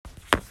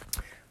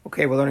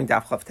Okay, we're learning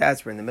Daf Chav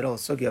Tes. We're in the middle of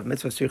Sugya of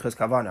Mitzvah Sirchas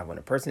Kavana. When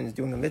a person is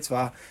doing a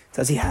mitzvah,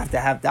 does he have to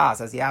have das?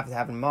 Does he have to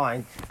have in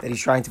mind that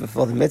he's trying to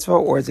fulfill the mitzvah,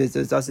 or does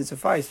it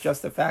suffice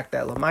just the fact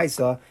that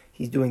Lamaisa,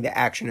 he's doing the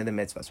action of the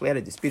mitzvah? So we had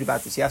a dispute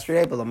about this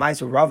yesterday, but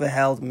Lamaisa Rava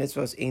held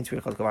mitzvahs ein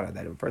Sirchas Kavana,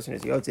 that if a person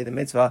is Yotze the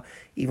mitzvah,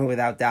 even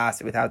without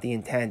das, without the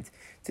intent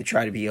to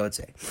try to be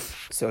Yotze.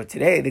 So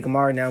today, the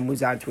Gemara now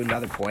moves on to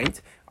another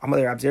point. The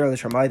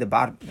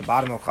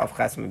bottom of Chav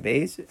Chesem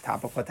Beis,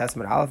 top of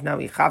Chav Aleph. Now,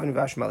 Rab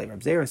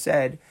Zera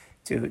said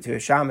to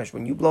Shamash,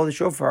 when you blow the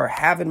shofar,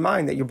 have in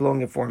mind that you're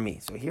blowing it for me.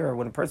 So here,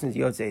 when a person is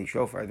Yotzei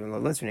shofar, they're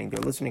listening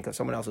because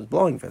someone else is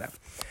blowing for them.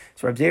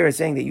 So Rab Zera is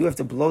saying that you have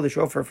to blow the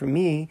shofar for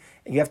me,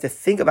 and you have to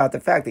think about the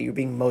fact that you're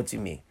being motzi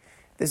me.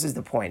 This is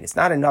the point. It's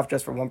not enough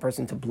just for one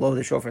person to blow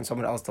the shofar and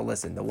someone else to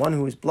listen. The one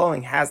who is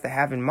blowing has to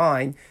have in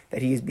mind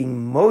that he is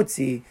being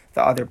motzi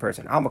the other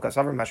person. That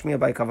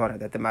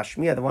the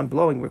mashmiya, the one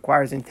blowing,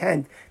 requires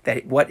intent.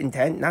 What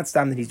intent? Not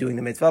stam that he's doing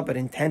the mitzvah, but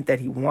intent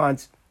that he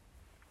wants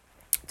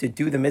to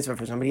do the mitzvah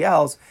for somebody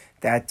else,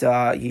 that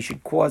he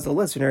should cause the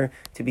listener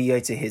to be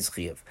yotze his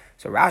chiyuv.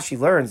 So Rashi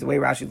learns, the way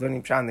Rashi is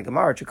learning Pshat in the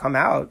Gemara, to come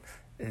out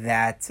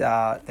that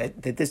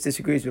this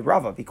disagrees with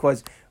Rava,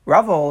 because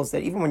Rava holds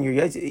that when you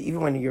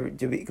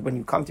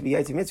come to be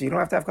Yotze mitzvah, you don't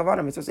have to have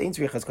kavanah. Mitzvah ein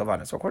tzrichas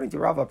kavanah. So according to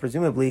Rava,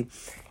 presumably,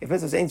 if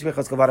mitzvah ein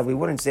tzrichas kavanah, we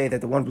wouldn't say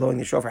that the one blowing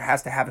the shofar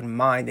has to have in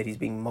mind that he's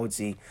being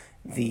motzi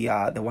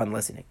the one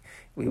listening.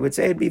 We would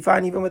say it'd be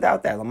fine even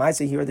without that.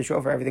 Lamaisa here, the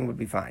shofar, everything would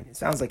be fine. It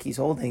sounds like he's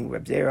holding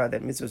Reb Zera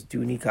that mitzvahs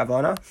do need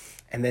kavanah,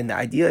 and then the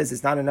idea is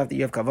it's not enough that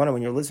you have kavanah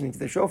when you're listening to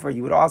the shofar.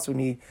 You would also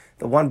need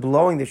the one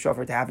blowing the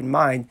shofar to have in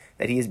mind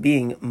that he is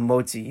being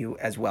motzi you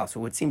as well. So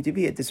it would seem to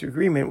be a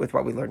disagreement with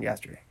what we learned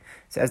yesterday.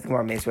 Says the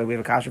Gemara, we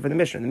have a kasha for the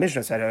Mishnah. The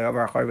Mishnah said,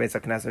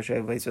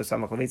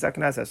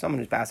 someone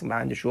who's passing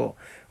behind the shul,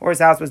 or his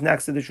house was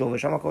next to the shul, on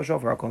Rosh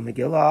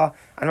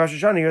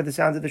Hashanah, he heard the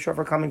sound of the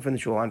shofar coming from the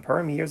shul. On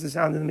Purim, he hears the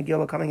sound of the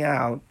Megillah coming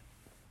out.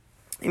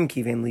 Im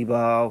kivin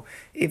libo,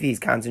 if he's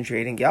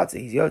concentrating, yotze,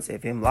 he's yotze.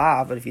 If him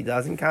la, but if he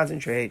doesn't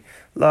concentrate,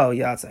 lo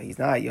yotze, he's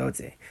not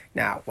yotze.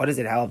 Now, what does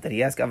it help that he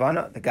has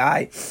kavana? The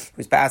guy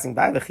who's passing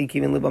by, v'chi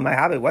kivin libo my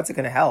habit. What's it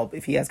going to help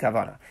if he has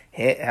kavana?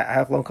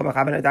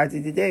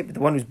 But the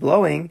one who's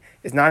blowing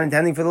is not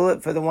intending for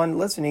the one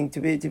listening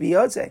to be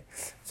yotze.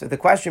 So the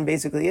question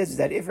basically is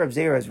that if Reb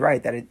Zera is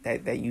right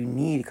that you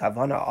need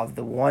kavana of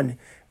the one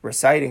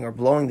reciting or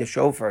blowing the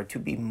shofar to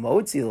be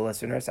motzi the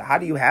listener, so how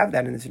do you have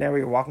that in the scenario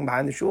you're walking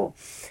behind the shul?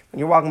 When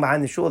you're walking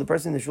behind the shul, the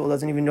person in the shul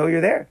doesn't even know you're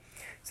there.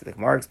 So the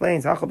Gemara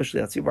explains, you're dealing with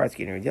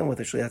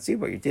a shliat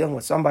tzibur, you're dealing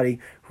with somebody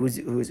who's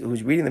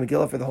reading the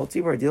Megillah for the whole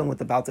tzibur, you're dealing with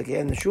the Baal Takeh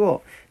in the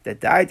shul,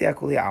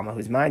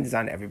 whose mind is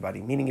on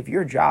everybody. Meaning, if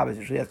your job is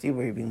a shliat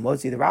tzibur, you're being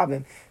motzi the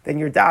rabbin, then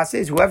your das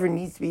is whoever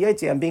needs to be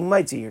yotze, I'm being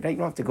motzi. You don't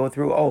have to go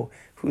through,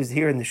 who's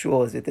here in the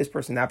shul, is it this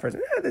person, that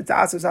person? The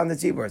das is on the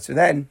tzibur. So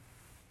then,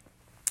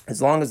 as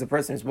long as the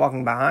person is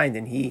walking behind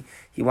and he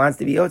wants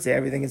to be yotze,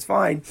 everything is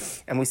fine.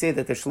 And we say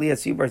that the shliat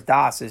tzibur's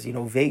das is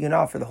vague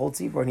enough for the whole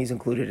tzibur, and he's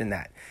included in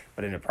that.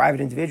 But in a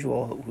private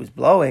individual who's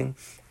blowing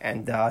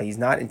and he's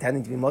not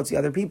intending to be motzi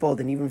other people,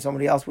 then even if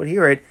somebody else would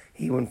hear it,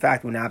 he in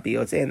fact would not be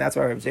yotze, and that's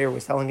why Reb Zera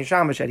was telling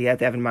Hishamash that he had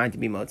to have in mind to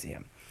be motzi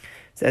him.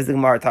 Says the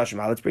Gemara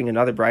Tashma. Let's bring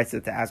another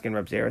brayta to ask in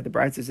Reb Zera. The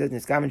brayta says,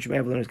 "Niskaven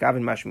shemei v'lo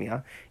niskaven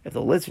mashmiya." If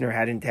the listener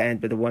had intent,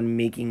 but the one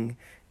making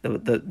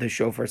the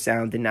shofar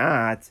sound did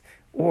not,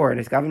 or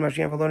niskaven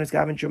mashmiya v'lo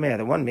niskaven shomea,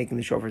 the one making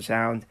the shofar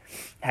sound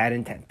had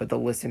intent, but the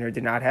listener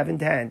did not have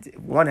intent.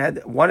 One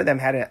of them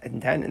had an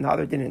intent, and the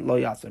other didn't.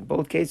 Lo yatsa. In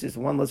both cases, the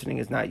one listening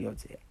is not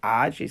yotze.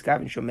 Ad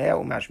sheiskaven shomea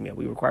u'mashmiya.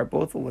 We require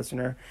both the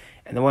listener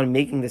and the one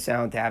making the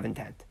sound to have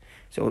intent.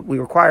 So we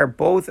require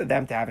both of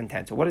them to have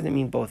intent. So what does it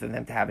mean, both of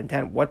them to have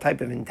intent? What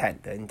type of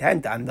intent? The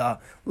intent on the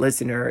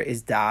listener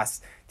is das,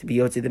 to be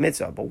yotze the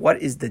mitzvah. But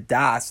what is the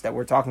das that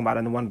we're talking about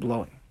on the one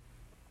blowing?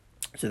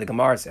 So the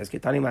Gemara says,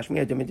 Ketani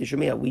mashmiya domiti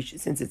shemiya.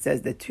 Since it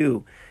says the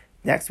two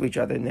next to each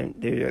other, and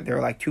there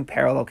are like two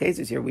parallel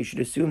cases here, we should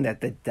assume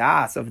that the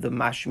das of the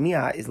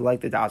mashmiya is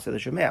like the das of the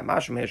shemea.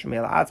 Mashmiya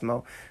shemea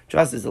la'atzmo,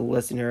 just as the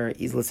listener,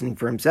 he's listening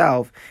for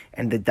himself,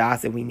 and the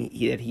das that we need,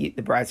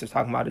 the Brayta is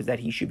talking about is that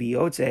he should be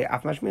yotze.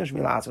 Af mashmiya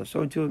shemea la'atzmo.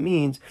 So too it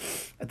means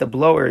that the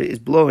blower is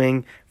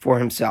blowing for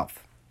himself.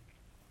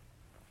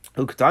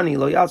 Uktani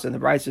lo yatsa, and the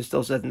Brayta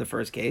still says in the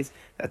first case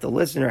that the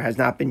listener has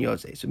not been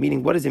yotze. So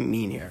meaning, what does it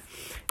mean here?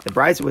 The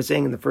Brayta was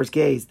saying in the first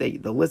case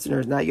that the listener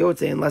is not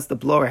yotze unless the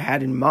blower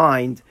had in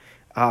mind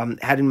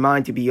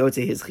to be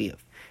yotze his chiyuv.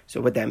 So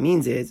what that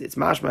means is, it's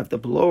mashma, if the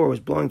blower was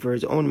blowing for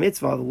his own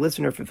mitzvah, the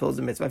listener fulfills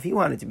the mitzvah if he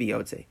wanted to be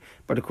yotze.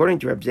 But according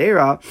to Reb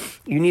Zera,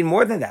 you need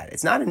more than that.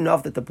 It's not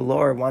enough that the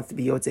blower wants to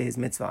be yotze his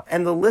mitzvah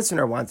and the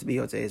listener wants to be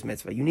yotze his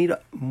mitzvah. You need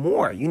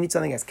more. You need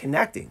something that's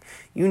connecting.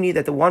 You need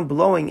that the one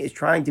blowing is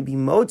trying to be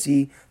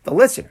motzi the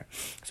listener.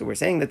 So we're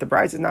saying that the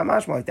brisa is not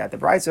mashma like that. The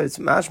brisa is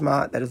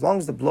mashma that as long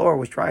as the blower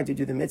was trying to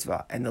do the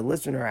mitzvah and the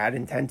listener had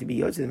intent to be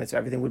yotze the mitzvah,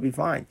 everything would be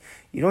fine.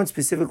 You don't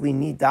specifically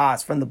need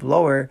das from the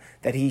blower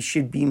that he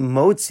should be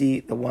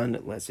motzi the one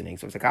listening.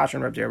 So it's a kasha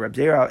on Reb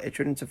Zera. It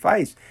shouldn't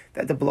suffice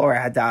that the blower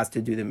had das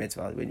to do the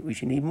mitzvah. We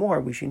should need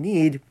more. We should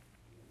need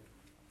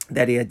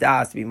that he had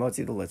das to be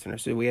motzi the listener.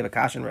 So we have a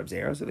kasha on Reb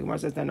Zera. So the Gemara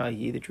says,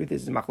 the truth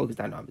is machlokas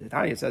tanam. The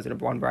Tanya says in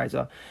one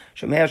brisa,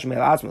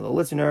 the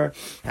listener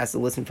has to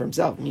listen for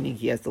himself, meaning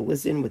he has to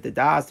listen with the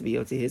das to be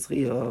yotzi his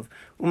chiyuv.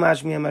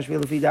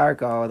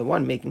 The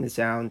one making the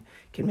sound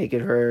can make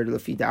it heard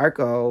lefi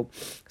darko.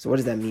 So what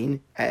does that mean?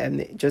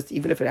 And just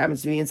even if it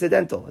happens to be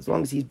incidental, as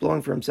long as he's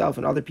blowing for himself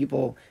and other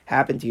people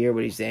happen to hear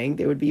what he's saying,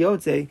 they would be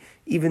yotze,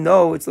 even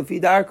though it's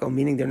lefi darko,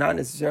 meaning they're not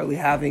necessarily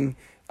having.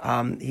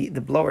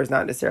 The blower is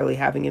not necessarily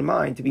having in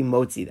mind to be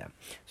motzi them.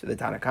 So the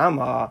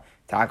Tanakama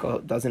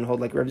Taka doesn't hold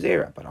like Reb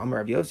Zera, but Amar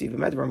Reb Yossi,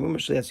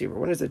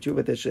 when is the truth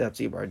with the Shliat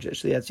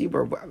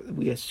Tzibur?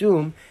 We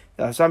assume,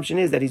 the assumption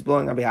is that he's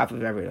blowing on behalf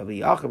of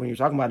everybody. When you're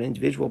talking about an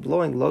individual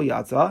blowing lo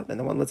yatza, then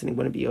the one listening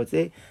wouldn't be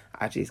yotze.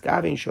 Actually, it's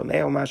gavin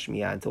shomei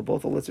mashmiya, until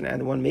both the listener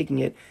and the one making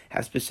it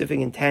have specific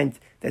intent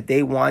that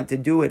they want to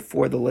do it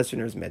for the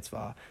listener's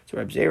mitzvah. So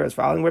Reb Zera is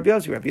following Reb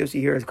Yossi. Reb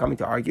Yossi here is coming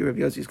to argue. Reb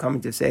Yossi is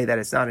coming to say that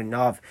it's not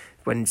enough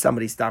when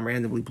somebody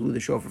randomly blew the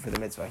shofar for the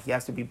mitzvah. He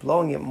has to be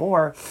blowing it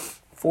more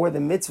for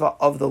the mitzvah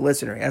of the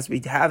listener. He has to be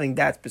having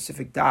that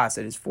specific das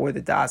that is for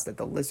the das that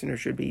the listener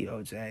should be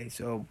yotze.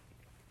 So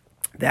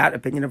that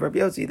opinion of Rabbi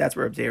Yossi, that's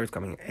where Reb Zera is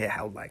coming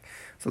held like.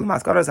 So the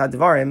Maskaros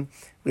Hadvarim,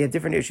 we had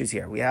different issues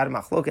here. We had a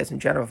machlokes in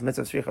general of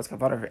mitzvah srichas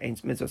kavana or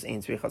mitzvah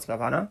ein srichas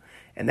kavana,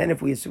 and then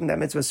if we assume that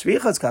mitzvah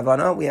srichas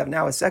kavana, we have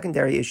now a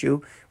secondary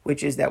issue,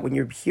 which is that when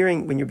you're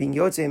being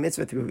yotze a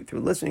mitzvah through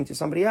listening to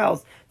somebody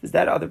else, does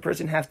that other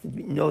person have to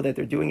know that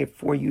they're doing it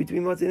for you to be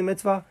yotze the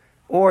mitzvah?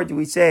 Or do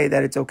we say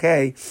that it's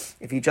okay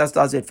if he just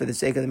does it for the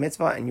sake of the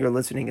mitzvah and you're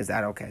listening? Is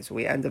that okay? So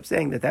we end up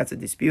saying that that's a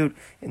dispute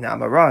in the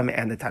Amaram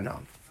and the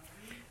Tanam.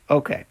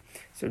 Okay,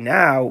 so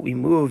now we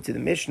move to the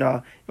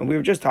Mishnah, and we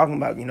were just talking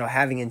about,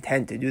 having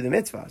intent to do the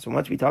mitzvah. So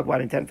once we talk about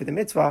intent for the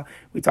mitzvah,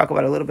 we talk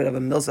about a little bit of a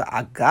milsa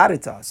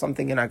agarita,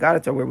 something in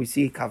agarita where we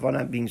see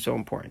kavana being so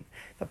important.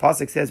 The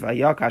pasuk says,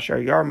 "Vayak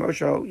asher yar Moshe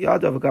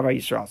yadav v'gavar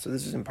Yisrael." So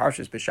this is in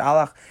Parshas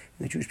Beshalach.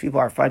 The Jewish people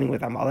are fighting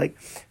with Amalek.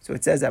 So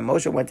it says that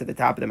Moshe went to the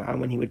top of the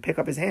mountain. When he would pick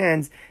up his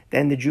hands,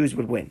 then the Jews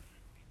would win.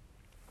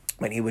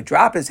 When he would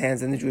drop his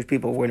hands, then the Jewish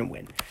people wouldn't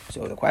win.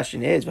 So the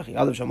question is, Moshe's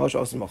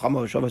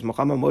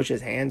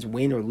hands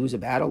win or lose a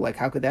battle? Like,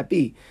 how could that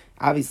be?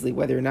 Obviously,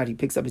 whether or not he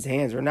picks up his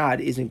hands or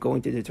not isn't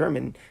going to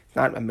determine. It's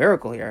not a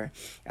miracle here.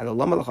 And the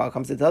Lama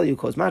comes to tell you,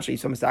 when Moshe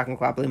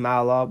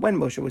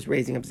was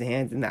raising up his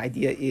hands, and the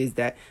idea is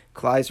that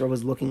Klal Yisrael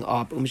was looking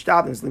up,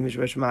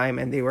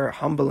 and they were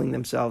humbling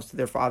themselves to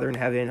their Father in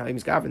heaven,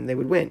 and they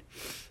would win.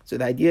 So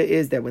the idea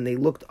is that when they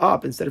looked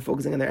up, instead of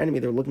focusing on their enemy,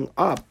 they're looking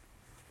up.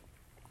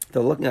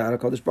 They're looking at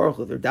HaKadosh Baruch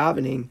Hu. They're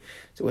davening.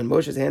 So when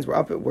Moshe's hands were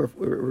up, were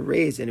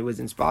raised, and it was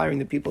inspiring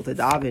the people to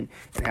daven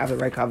and have the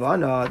right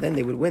kavanah, then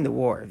they would win the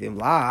war.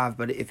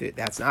 But if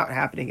that's not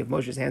happening, if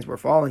Moshe's hands were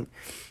falling,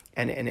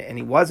 and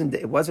it wasn't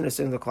a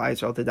sin of the Klal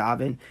Yisrael to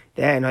daven,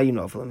 then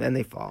then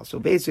they fall. So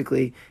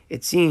basically,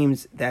 it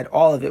seems that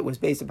all of it was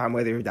based upon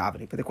whether you're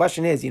davening. But the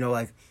question is,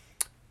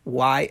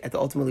 why is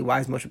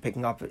Moshe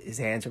picking up his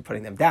hands or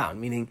putting them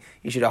down? Meaning,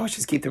 you should always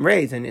just keep them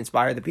raised and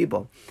inspire the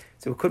people.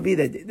 So it could be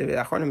that the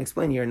Achronim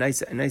explain here a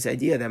nice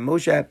idea that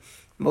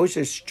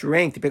Moshe's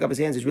strength to pick up his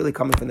hands is really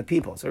coming from the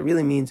people. So it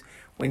really means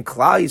when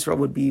Klal Yisrael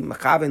would be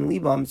Machaven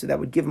Libam, so that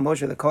would give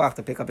Moshe the koach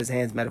to pick up his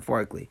hands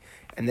metaphorically,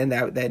 and then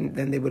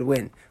they would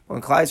win.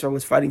 When Klal Yisrael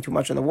was fighting too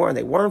much in the war and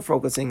they weren't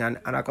focusing on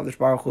HaKadosh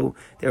Baruch Hu,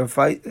 they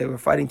were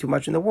fighting too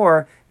much in the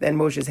war. Then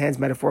Moshe's hands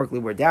metaphorically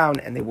were down,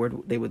 and they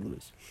would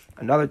lose.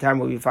 Another time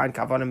where we find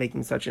Kavanah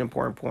making such an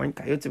important point,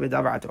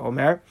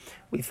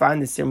 we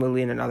find this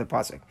similarly in another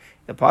pasuk.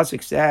 The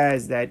pasuk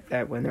says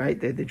that when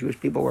the Jewish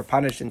people were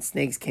punished and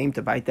snakes came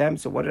to bite them,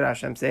 so what did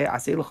Hashem say?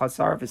 Hashem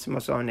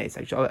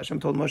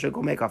told Moshe,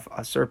 go make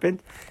a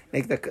serpent,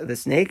 make the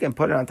snake, and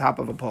put it on top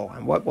of a pole.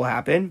 And what will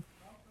happen?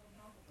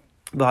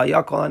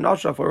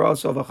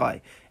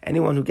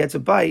 Anyone who gets a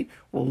bite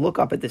will look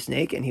up at the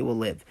snake and he will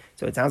live.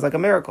 So it sounds like a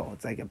miracle.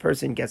 It's like a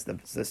person gets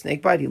the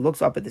snake bite, he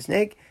looks up at the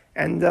snake,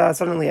 and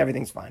suddenly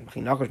everything's fine.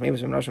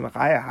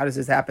 How does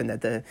this happen,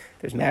 that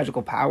there's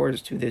magical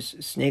powers to this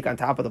snake on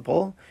top of the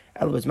pole?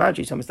 It's all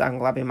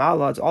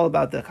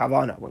about the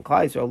kavanah. When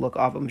Klal Yisrael look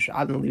up and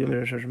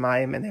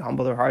they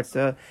humble their hearts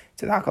to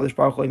the HaKadosh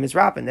Baruch Hu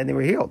and then they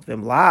were healed.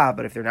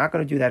 But if they're not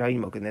going to do that,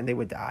 and then they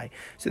would die.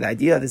 So the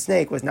idea of the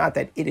snake was not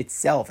that it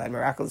itself had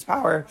miraculous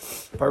power,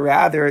 but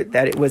rather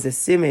that it was a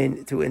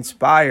siman to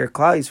inspire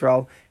Klal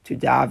Yisrael to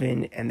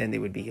daven, and then they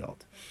would be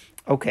healed.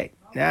 Okay.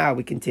 Now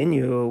we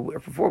continue.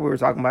 Before we were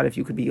talking about if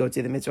you could be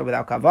yotze the mitzvah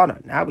without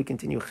kavana. Now we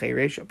continue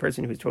cheresh, a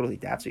person who's totally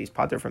deaf, so he's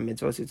pater from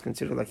mitzvah, so it's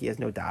considered like he has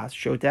no das.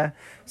 Shota,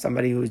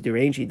 somebody who is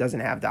deranged, he doesn't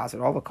have das at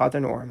all, a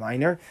katan or a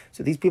minor.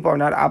 So these people are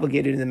not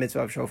obligated in the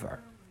mitzvah of shofar.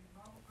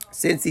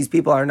 Since these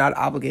people are not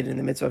obligated in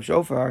the mitzvah of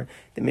shofar,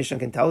 the Mishnah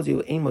can tell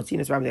you,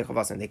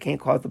 they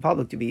can't cause the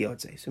public to be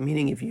yotze. So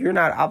meaning, if you're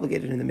not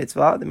obligated in the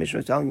mitzvah, the Mishnah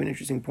is telling you an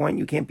interesting point,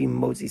 you can't be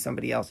motzi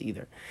somebody else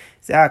either.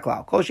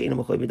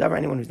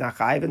 Anyone who's not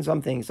chayiv in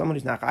something, someone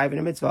who's not chayiv in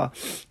a mitzvah,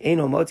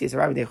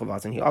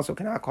 and he also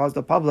cannot cause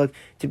the public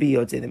to be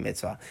yotze the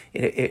mitzvah.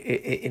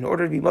 In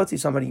order to be motzi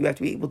somebody, you have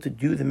to be able to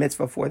do the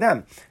mitzvah for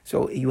them.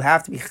 So you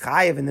have to be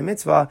chayiv in the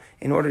mitzvah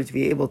in order to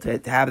be able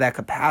to have that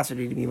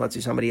capacity to be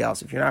motzi somebody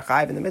else. If you're not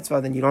chayiv in the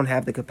mitzvah, then you don't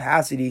have the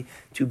capacity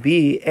to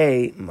be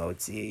a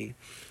motzi.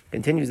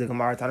 Continues the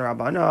Gemara, Tana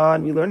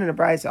Rabbanan, we learn in the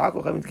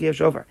Brayso,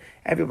 shofar.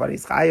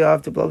 Everybody's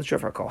chayav to blow the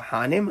shofar.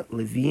 Kohanim,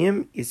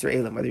 Leviim,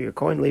 Yisraelim, whether you're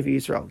Kohen, Levi,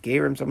 Yisrael,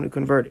 Gerim, someone who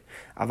converted,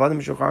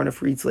 Avadim, Shulchan, and a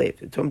freed slave,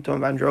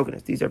 Tumtum,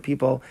 Androgynous. These are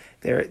people,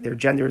 their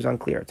gender is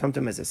unclear.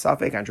 Tumtum is a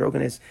suffix,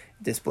 Androgynous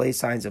displays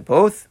signs of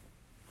both.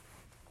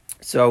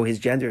 So his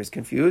gender is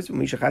confused.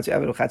 Or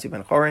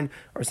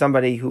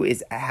somebody who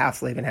is a half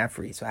slave and half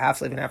free. So half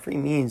slave and half free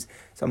means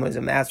someone is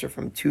a master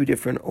from two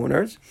different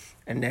owners,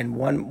 and then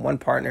one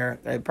partner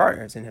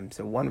is in him.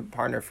 So one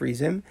partner frees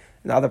him,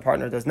 and the other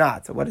partner does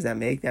not. So what does that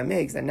make? That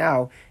makes that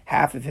now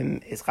half of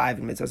him is chayiv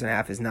in mitzvahs and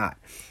half is not.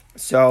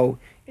 So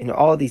in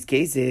all of these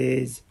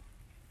cases,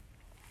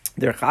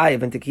 they're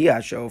chayiv and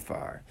tekiyah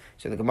shofar.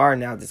 So the Gemara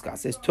now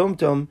discusses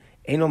tumtum.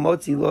 Eno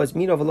motzi lo es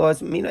mino v'lo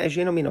es mino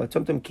esheno mino.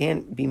 Tumtum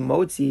can't be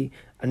motzi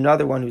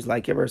another one who's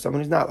like him or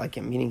someone who's not like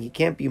him. Meaning he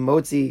can't be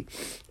motzi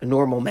a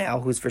normal male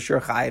who's for sure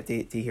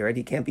chayiv to hear it.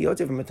 He can't be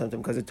motzi from a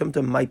tumtum because a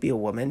tumtum might be a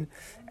woman,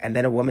 and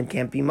then a woman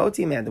can't be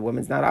motzi man. The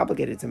woman's not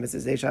obligated to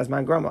Mrs. Eishas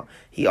man groma.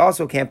 He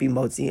also can't be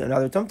motzi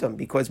another tumtum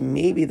because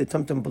maybe the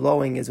tumtum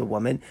blowing is a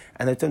woman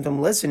and the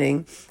tumtum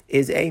listening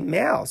is a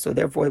male. So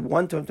therefore,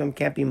 one tumtum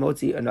can't be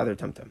motzi another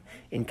tumtum.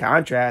 In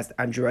contrast,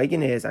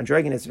 androgynous.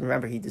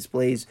 Remember, he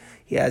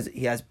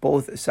has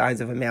both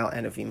sides of a male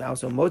and a female.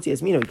 So motzi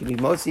is mino. He can be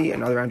motzi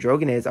another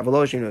androgynous.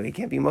 He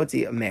can't be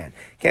motzi a man.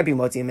 Can't be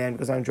motzi a man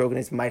because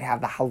androgynous might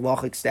have the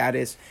halachic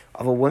status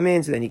of a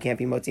woman, so then he can't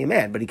be motzi a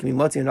man. But he can be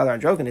motzi another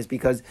androgynous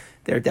because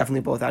they're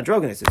definitely both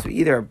androgynous. So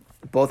either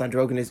both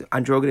androgynous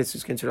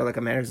is considered like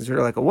a man or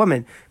considered like a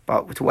woman,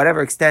 but to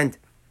whatever extent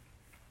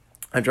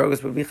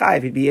androgynous would be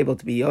chayiv, he'd be able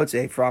to be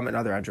yotze from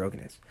another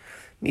androgynous.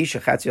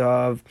 If I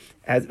have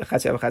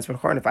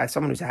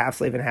someone who's a half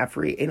slave and half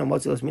free, he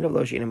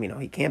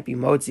can't be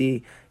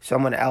motzi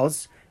someone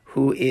else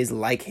who is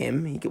like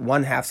him.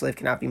 One half slave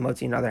cannot be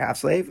motzi another half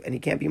slave, and he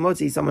can't be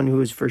motzi someone who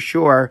is for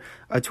sure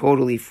a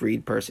totally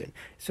freed person.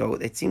 So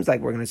it seems like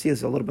we're going to see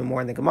this a little bit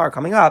more in the Gemara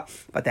coming up,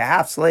 but the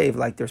half slave,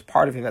 like there's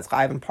part of him that's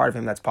chayiv and part of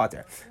him that's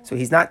pater. So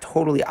he's not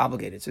totally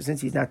obligated. So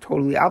since he's not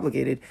totally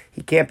obligated,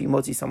 he can't be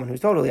motzi someone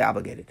who's totally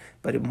obligated.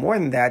 But more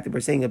than that, we're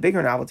saying a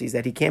bigger novelty is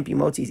that he can't be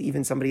motzi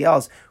even somebody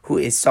else who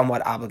is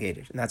somewhat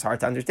obligated. And that's hard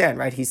to understand,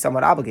 right? He's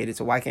somewhat obligated,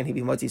 so why can't he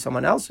be motzi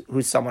someone else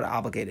who's somewhat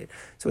obligated?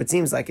 So it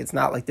seems like it's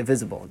not like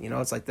divisible.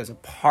 It's like there's a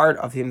part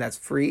of him that's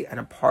free and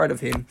a part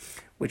of him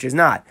which is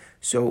not.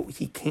 So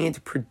he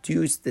can't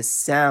produce the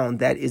sound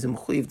that is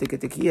m'chuyev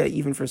tekiyah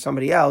even for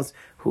somebody else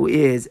who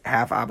is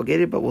half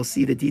obligated, but we'll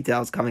see the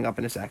details coming up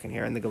in a second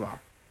here in the Gemara.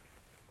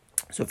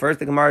 So first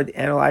the Gemara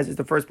analyzes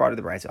the first part of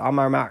the Brayso.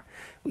 Amar Mar.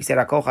 We said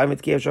Hakol chayiv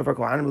tekiyah shofar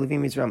kohanim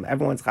levim Yisrael.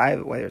 Everyone's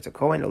chayiv, whether it's a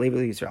Kohen or Levi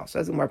Yisrael.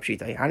 Says the Gemara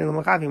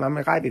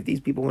Pshita. If these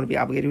people want to be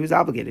obligated, who's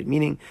obligated?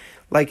 Meaning,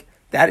 like,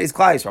 that is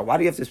Klal Yisrael. Why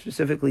do you have to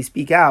specifically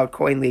speak out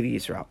Kohen Levi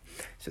Yisrael?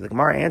 So the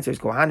Gemara answers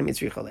Kohanim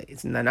Yitzrichale.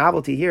 It's the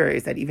novelty here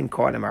is that even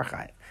Kohanim are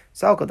chayiv.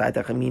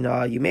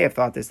 You may have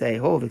thought to say,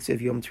 what does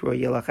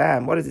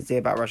it say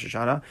about Rosh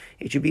Hashanah?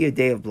 It should be a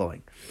day of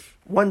blowing.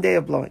 One day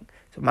of blowing.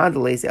 So I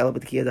would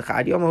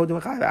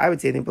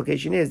say the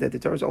implication is that the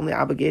Torah is only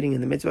obligating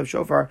in the mitzvah of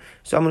shofar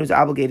someone who's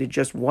obligated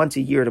just once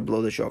a year to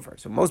blow the shofar.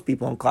 So most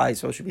people in Klal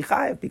Yisrael should be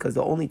chayiv because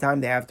the only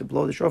time they have to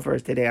blow the shofar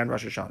is today on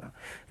Rosh Hashanah.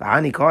 But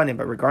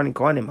regarding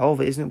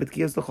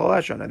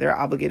Kohanim, they're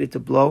obligated to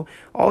blow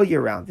all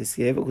year round. When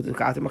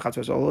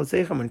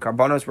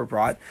karbanos were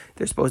brought,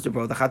 they're supposed to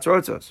blow the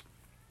chatzrotzos.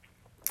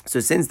 So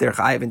since they're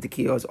chayiv and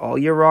tekiyos all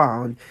year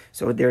round,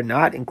 so they're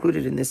not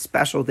included in this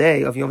special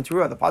day of Yom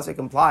Teruah. The pasuk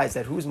implies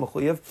that who's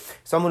mechuyev?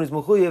 Someone who's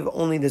mechuyev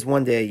only this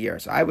one day a year.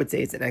 So I would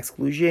say it's an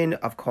exclusion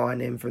of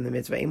Kohanim from the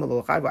mitzvah. I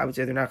would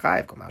say they're not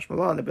chayiv.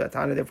 The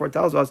Tana therefore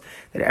tells us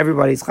that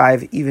everybody's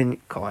chayiv,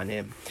 even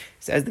Kohanim.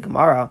 Says the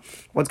Gemara,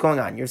 what's going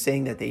on? You're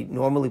saying that they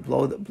normally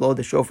blow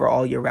the shofar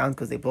all year round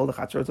because they blow the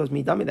chatzrotzos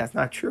midami. That's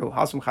not true.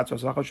 Hasam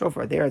chatzrotzos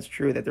shofar. There, it's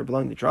true that they're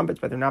blowing the trumpets,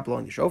 but they're not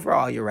blowing the shofar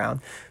all year round.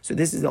 So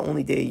this is the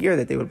only day a year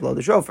that they would blow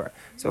the shofar.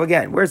 So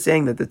again, we're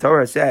saying that the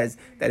Torah says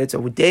that it's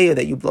a day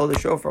that you blow the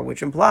shofar,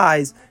 which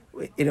implies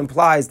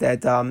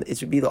that it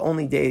should be the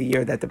only day a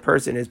year that the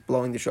person is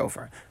blowing the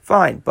shofar.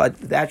 Fine, but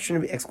that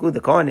shouldn't exclude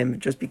the Kohanim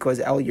just because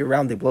all year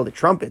round they blow the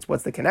trumpets.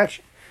 What's the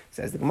connection?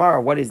 Says the Gemara,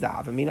 what is the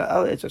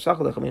Avamina? It's a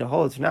Sachal Lechamina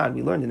Hol. It's not.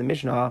 We learned in the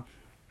Mishnah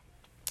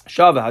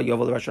Shava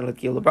Yovel Rosh Hashanah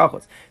Kiyul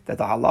Brachos, that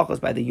the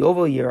halachos by the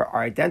Yovel year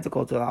are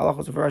identical to the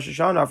halachos of Rosh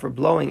Hashanah for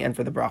blowing and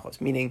for the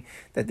brachos, meaning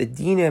that the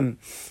dinim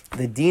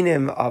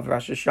of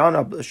Rosh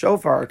Hashanah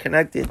shofar are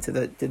connected to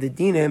the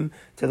dinim,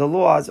 to the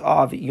laws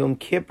of Yom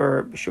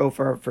Kippur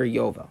shofar for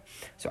Yovel.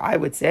 So I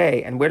would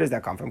say, and where does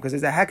that come from? Because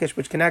there's a hekesh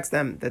which connects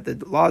them, that the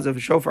laws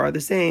of shofar are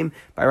the same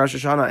by Rosh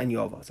Hashanah and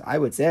Yovel. So I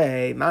would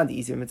say, Man the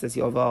Isir mitzvahs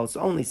Yovel, it's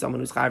only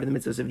someone who's chayav in the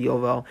mitzvahs of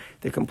Yovel,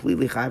 they're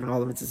completely chayav in all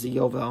the mitzvahs of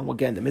Yovel.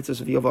 Again, the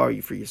mitzvahs of Yovel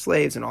are for your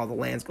slaves, and all the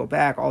lands go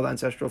back, all the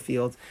ancestral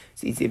fields.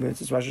 So Rosh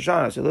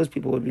Hashanah. So those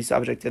people would be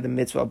subject to the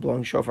mitzvah of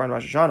blowing shofar on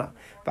Rosh Hashanah.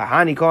 But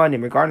Hani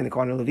Kohanim, regarding the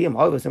Kohanim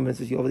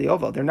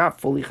Levim, they're not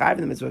fully chayav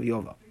in the mitzvah of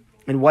Yovel.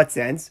 In what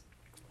sense?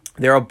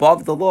 They're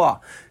above the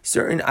law.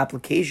 Certain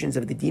applications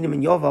of the dinim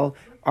in Yovel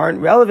aren't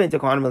relevant to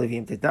Kohanim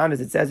Levim. Titnan,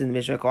 as it says in the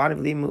Mishnah,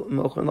 Kohanim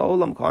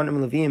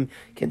Levim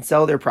can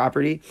sell their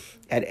property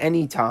at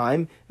any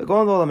time,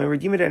 and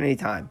redeem it at any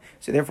time.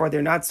 So therefore,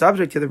 they're not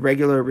subject to the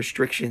regular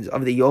restrictions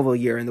of the Yovel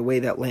year in the way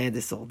that land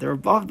is sold. They're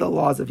above the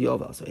laws of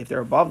Yovel. So if they're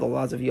above the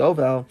laws of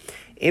Yovel,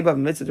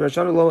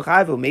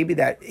 maybe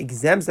that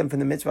exempts them from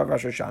the mitzvah of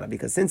Rosh Hashanah,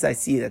 because since I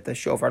see that the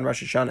shofar on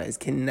Rosh Hashanah is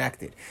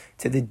connected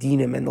to the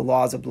dinim and the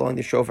laws of blowing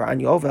the shofar on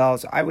Yovel,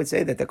 so I would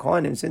say that the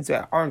Kohanim, since they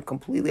aren't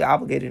completely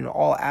obligated in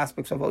all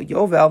aspects of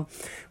Yovel,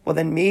 well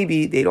then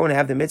maybe they don't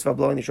have the mitzvah of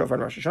blowing the shofar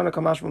on Rosh Hashanah,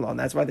 Kamash Malon.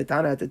 That's why the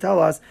Tana had to tell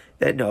us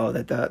that no,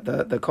 that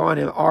the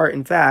Kohanim are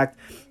in fact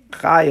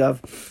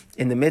chayav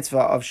in the mitzvah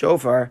of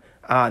shofar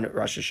on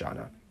Rosh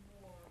Hashanah.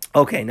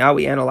 Okay, now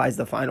we analyze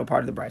the final part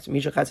of the bride. So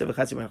Misha Chetzev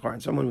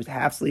v'Chetzev, someone who's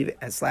half slave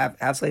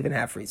and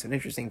half free. So an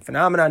interesting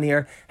phenomenon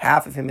here.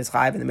 Half of him is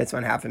chayiv in the mitzvah,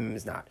 and half of him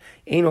is not.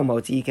 Eino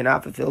moti, he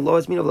cannot fulfill lo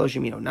esmino lo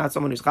shemino. Not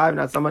someone who's chayiv,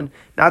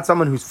 not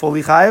someone who's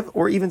fully chayiv,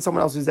 or even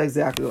someone else who's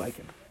exactly like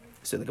him.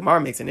 So the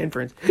Gemara makes an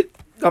inference.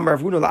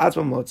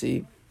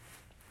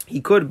 He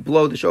could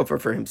blow the shofar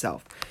for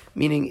himself.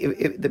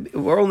 Meaning,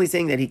 we're only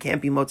saying that he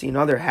can't be moti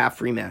another half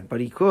free man,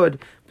 but he could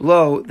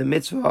blow the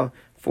mitzvah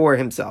for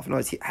himself.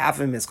 Notice half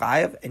of him is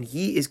chayav, and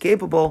he is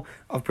capable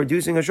of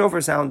producing a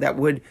shofar sound that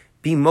would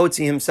be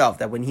motzi himself,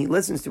 that when he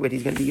listens to it,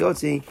 he's going to be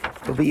yotzi,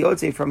 he'll be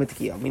yotzi from a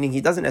tekiah, meaning he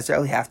doesn't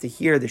necessarily have to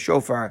hear the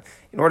shofar.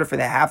 In order for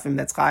the half of him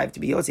that's chayav to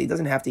be yotzi, he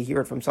doesn't have to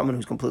hear it from someone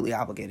who's completely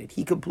obligated.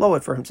 He could blow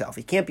it for himself.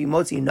 He can't be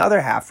motzi another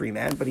half free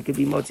man, but he could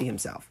be motzi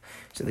himself.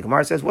 So the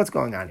Gemara says, what's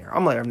going on here?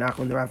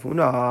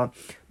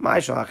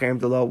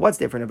 What's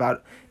different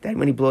about that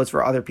when he blows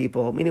for other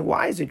people? Meaning,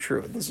 why is it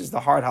true? This is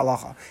the hard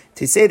halacha.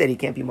 To say that he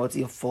can't be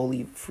motzi a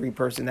fully free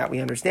person, that we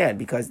understand,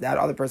 because that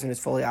other person is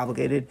fully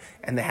obligated,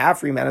 and the half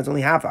free man is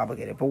only half obligated.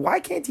 But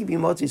why can't he be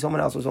motzi someone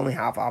else who's only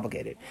half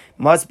obligated?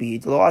 Must be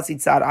the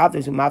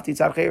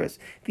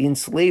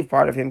enslaved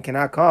part of him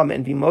cannot come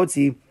and be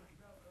motzi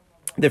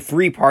the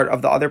free part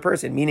of the other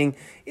person, meaning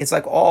it's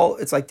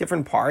like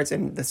different parts,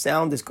 and the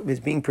sound is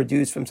being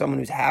produced from someone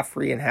who's half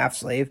free and half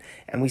slave,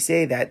 and we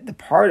say that the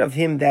part of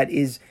him that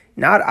is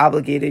not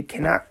obligated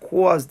cannot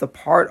cause the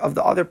part of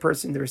the other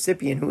person, the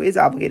recipient, who is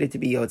obligated, to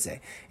be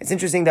yotze. It's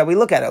interesting that we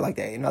look at it like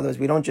that. In other words,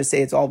 we don't just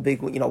say it's all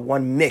big,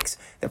 one mix.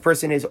 The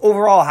person is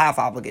overall half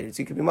obligated,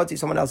 so you could be motzi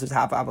someone else who's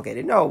half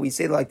obligated. No, we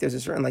say like there's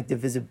a certain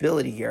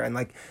divisibility here, and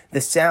like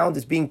the sound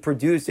is being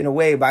produced in a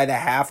way by the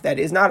half that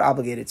is not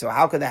obligated. So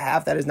how could the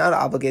half that is not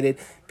obligated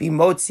be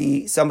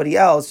motzi somebody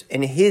else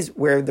in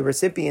where the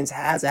recipient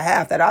has a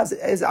half that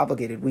is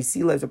obligated? We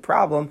see there's a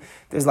problem.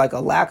 There's like a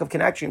lack of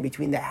connection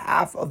between the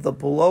half of the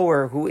blower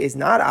who is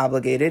not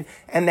obligated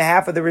and the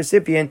half of the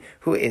recipient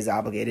who is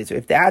obligated. So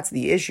if that's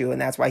the issue,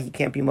 and that's why he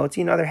can't be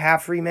motzi another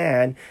half free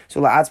man, so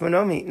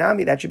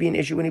nami, that should be an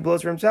issue when he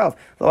blows for himself.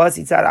 So the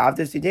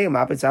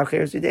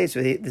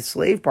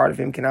slave part of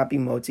him cannot be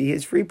motzi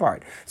his free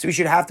part. So he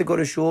should have to go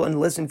to shul and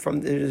listen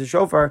from the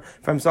shofar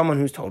from someone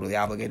who's totally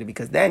obligated,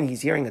 because then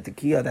he's hearing a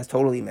tekiah that's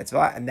totally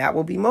mitzvah, and that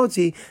will be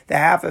motzi the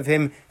half of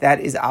him that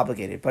is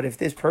obligated. But if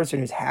this person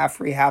who's half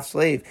free, half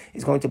slave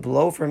is going to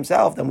blow for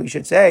himself, then we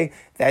should say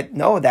that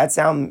no, that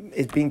sound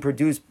is being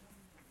produced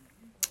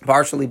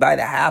partially by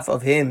the half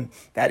of him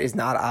that is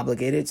not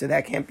obligated, so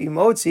that can't be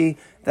motzi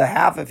the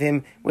half of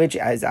him which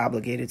is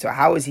obligated. So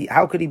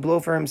how could he blow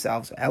for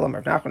himself? So Elam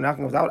Rav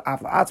Nachman without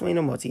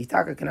motzi,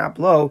 Hitaka cannot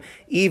blow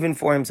even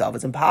for himself.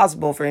 It's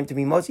impossible for him to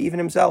be motzi even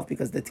himself,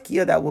 because the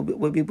tekiah that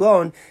will be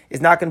blown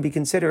is not going to be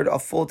considered a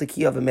full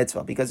tekiah of a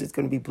mitzvah, because it's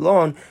going to be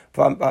blown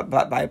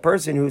by a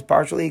person who is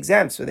partially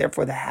exempt. So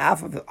therefore the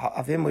half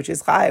of him which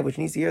is chai, which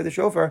needs to hear the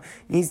shofar,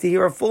 needs to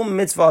hear a full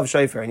mitzvah of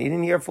shofar, and he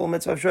didn't hear a full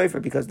mitzvah of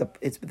shofar because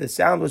the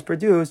sound was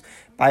produced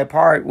by a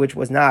part which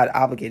was not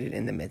obligated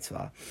in the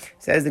mitzvah.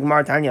 Says the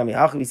Gemara,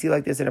 we see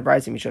like this in a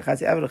brayso.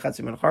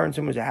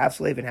 Someone who's a half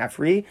slave and half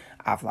free. He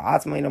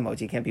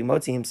can't be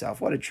motzi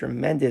himself. What a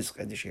tremendous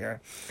chiddush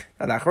here.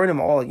 Now the achronim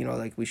all,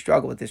 we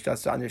struggle with this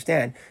just to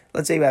understand.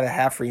 Let's say you have a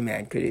half free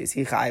man. Is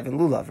he chayiv and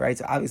lulav, right?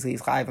 So obviously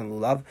he's chayiv and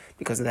lulav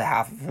because of the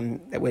half of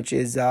him which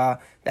is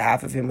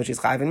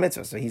chayiv and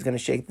mitzvah. So he's going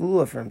to shake the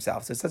lulav for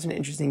himself. So it's such an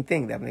interesting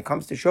thing that when it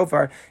comes to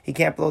shofar, he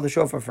can't blow the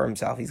shofar for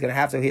himself. He's going to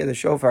have to hear the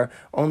shofar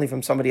only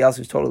from somebody else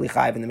who's totally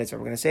chayiv in the mitzvah.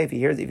 We're going to say if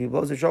he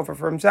blows the shofar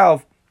for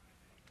himself,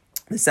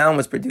 the sound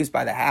was produced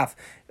by the half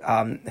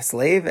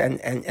slave,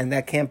 and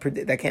that can't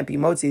be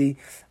motzi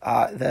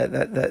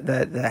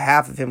the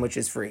half of him which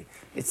is free.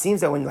 It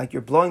seems that when like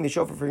you're blowing the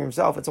shofar for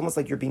yourself, it's almost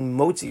like you're being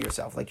motzi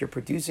yourself, like you're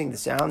producing the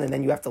sound and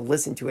then you have to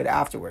listen to it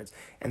afterwards.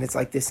 And it's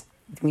like this.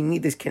 We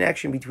need this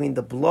connection between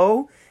the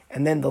blow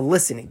and then the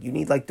listening. You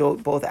need like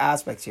both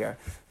aspects here,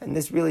 and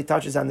this really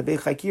touches on the big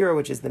chakira,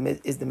 which is the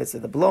mitzvah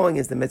of the blowing,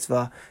 is the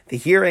mitzvah the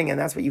hearing, and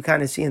that's what you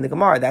kind of see in the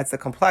Gemara. That's the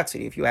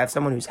complexity. If you have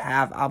someone who's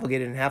half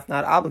obligated and half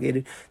not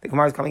obligated, the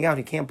Gemara is coming out.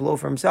 He can't blow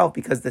for himself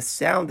because the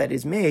sound that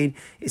is made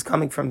is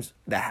coming from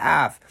the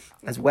half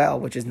as well,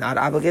 which is not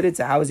obligated.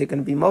 So how is it going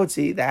to be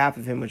motzi the half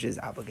of him which is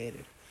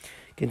obligated?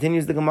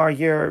 Continues the Gemara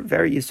here,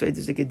 very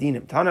yisodistic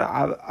edinim. Tana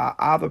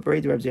ava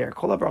brei Reb Zera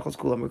kol brachos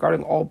kulam,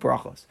 regarding all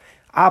brachos.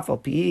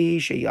 Afal pi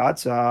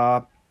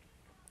sheyatza,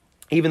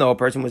 even though a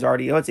person was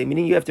already yotze,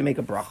 meaning you have to make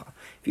a bracha.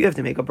 If you have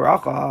to make a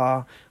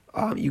bracha,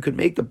 you could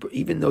make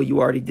even though you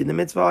already did the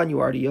mitzvah and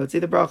you already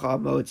yotze the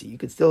bracha motzi, you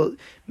could still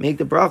make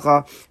the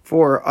bracha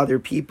for other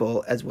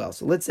people as well.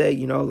 So let's say,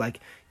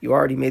 like you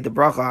already made the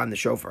bracha on the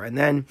shofar, and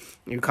then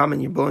you're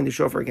blowing the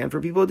shofar again for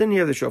people who didn't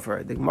hear the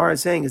shofar. The Gemara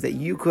is saying is that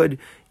you could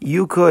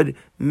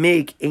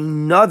make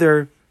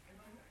another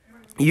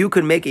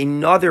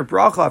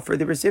bracha for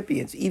the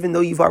recipients, even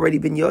though you've already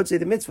been yotzei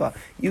the mitzvah.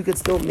 You could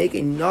still make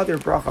another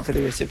bracha for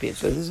the recipients.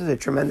 So this is a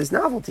tremendous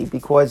novelty,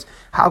 because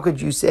how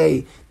could you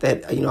say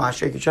that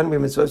Asher Kishan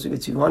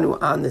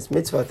mitzvah on this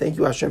mitzvah? Thank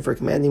you, Hashem, for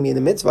commanding me in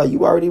the mitzvah.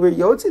 You already were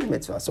yotzei the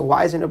mitzvah. So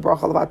why isn't it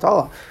bracha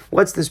levatala?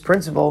 What's this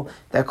principle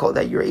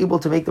that you're able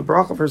to make the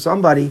bracha for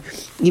somebody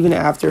even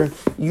after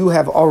you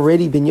have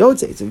already been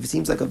yotzei? So it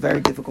seems like a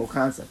very difficult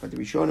concept, but the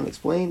Rishonim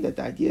explained that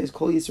the idea is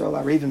kol Yisrael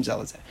arevim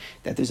zelazeh,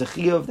 that there's a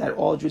chiyuv that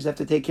all Jews have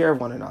to take care of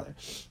one another.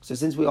 So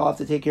since we all have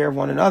to take care of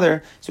one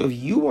another, so if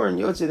you were in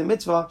yotzei the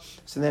mitzvah,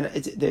 so then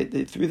it's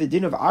through the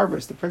din of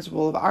arvus, the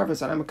principle of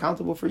arvus, and I'm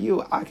accountable for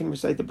you, I can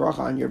recite the bracha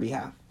on your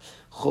behalf.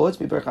 The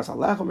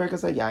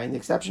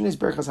exception is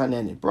berchas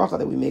hanenin, bracha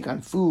that we make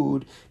on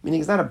food, meaning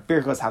it's not a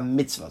berchas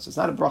ha-mitzvah. So it's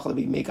not a bracha that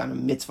we make on a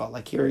mitzvah,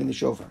 like hearing the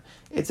shofar.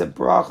 It's a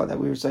bracha that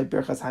we recite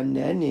berchas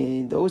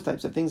hanenin. Those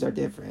types of things are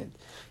different.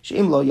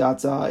 Sheim lo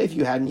yatza, if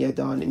you hadn't yet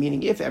done,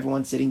 meaning if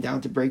everyone's sitting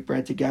down to break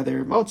bread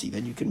together, motzi,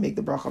 then you can make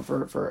the bracha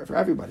for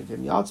everybody.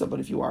 But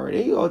if you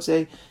already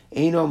yotzei,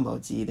 eino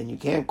motzi, then you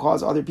can't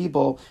cause other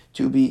people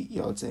to be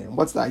yotzei. And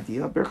what's the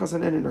idea? Berchas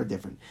hanenin are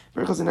different.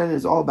 Berchas hanenin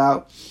is all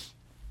about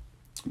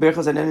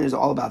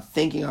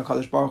thanking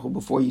HaKadosh Baruch Hu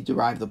before you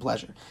derive the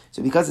pleasure.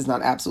 So because it's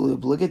not absolutely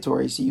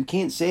obligatory, so you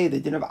can't say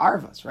the din of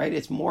arvas, right?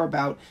 It's more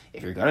about,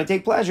 if you're going to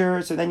take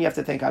pleasure, so then you have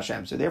to thank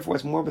Hashem. So therefore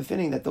it's more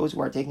befitting that those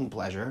who are taking the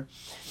pleasure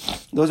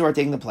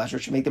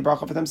should make the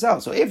bracha for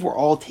themselves. So if we're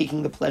all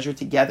taking the pleasure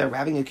together, we're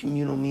having a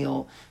communal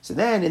meal, so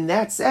then in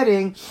that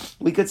setting,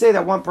 we could say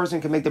that one person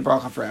can make the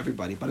bracha for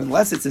everybody. But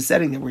unless it's a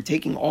setting that we're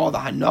taking all the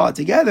hana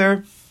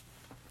together,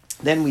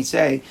 then we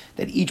say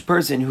that each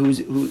person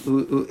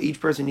each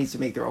person needs to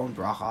make their own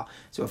bracha.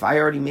 So if I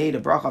already made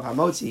a bracha of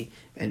hamotzi,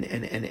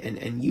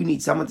 and you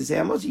need someone to say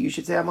hamotzi, you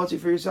should say hamotzi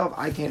for yourself.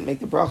 I can't make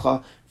the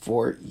bracha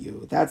for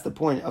you. That's the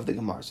point of the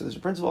Gemara. So there's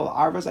a principle of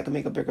arvas. I can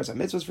make a berchas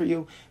hamitzvos for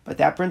you, but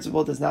that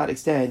principle does not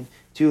extend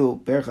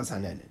to berchas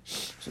hanenin.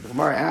 So the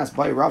Gemara asks,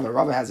 "By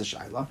Rava has a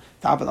shaila.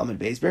 Top of the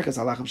base berchas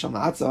halachim shel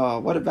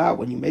matzah. What about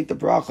when you make the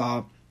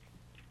bracha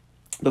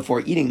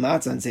before eating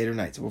matzah on Seder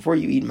night? So before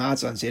you eat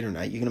matzah on Seder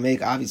night, you're going to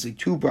make obviously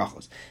two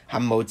brachos,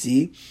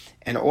 hamotzi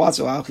and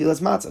also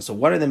al-chilas matzah. So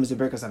one of them is the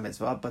berchas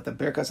ha-mitzvah, but the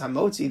berchas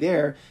ha-motzi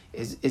there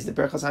is the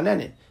berchas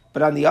hanenin.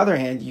 But on the other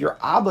hand, you're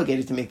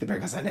obligated to make the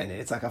berchas hanenin.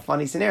 It's like a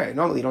funny scenario.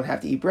 Normally you don't have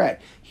to eat bread.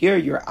 Here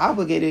you're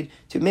obligated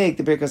to make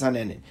the berchas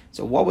hanenin.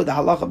 So what would the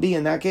halacha be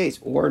in that case?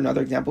 Or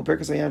another example,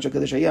 berchas hayan shel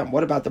kiddush hayam.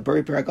 What about the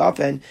bari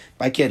piragafen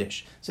by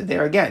kiddush? So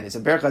there again, it's a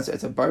berchas,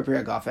 it's a bari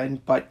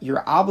piragafen, but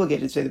you're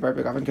obligated to say the bari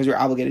piragafen because you're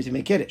obligated to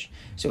make kiddush.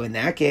 So in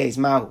that case,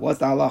 what's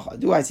the halacha?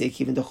 Do I say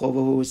kivin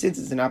dechovahu, since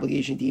it's an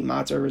obligation to eat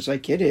matzah or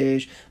recite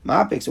kiddush?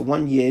 Ma'apik, so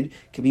one yid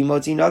could be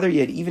motzi another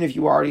yid. Even if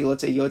you already,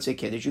 let's say, yotzei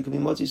kiddush, you could be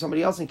motzi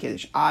somebody else in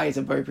kiddush. It's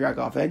a bari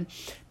piragafen,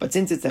 but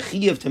since it's a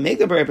chiyuv to make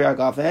the bari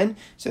piragafen,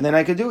 so then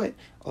I could do it.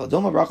 No,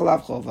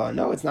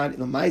 it's not.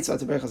 It's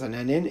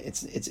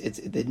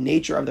the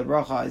nature of the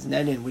bracha is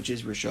nenin, which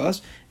is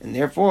rishos, and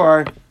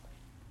therefore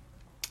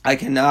I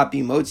cannot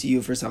be motzi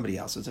you for somebody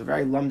else. So it's a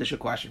very lumdish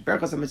question.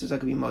 Berchas ha-mitzvos I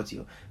could be motzi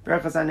you.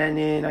 Berchas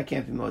hanenin I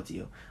can't be motzi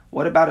you.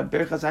 What about a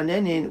berchas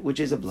hanenin which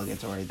is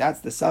obligatory?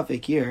 That's the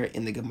suffix here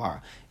in the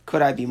Gemara.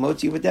 Could I be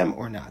motzi with them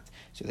or not?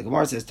 So the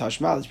Gemara says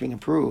Tashma. Let's bring a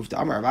proof. The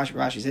Amar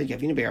Rashi said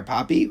Yavina be'er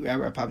papi.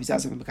 Papi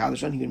says if he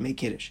would make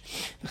kiddush.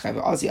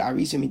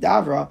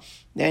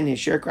 Then his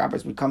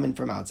sharecroppers would come in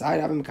from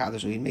outside, have him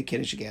mekadosh, he'd make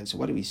kiddush again. So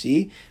what do we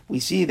see? We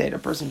see that a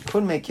person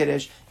could make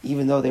kiddush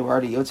even though they were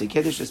already yotzei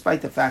kiddush,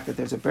 despite the fact that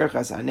there's a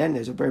berchas hanen,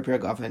 there's a ber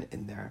piragafen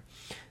in there.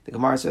 The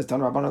Gemara says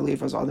Tan Rabbana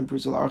Leifras Alden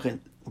Prusel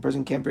Archin. A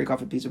person can't break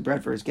off a piece of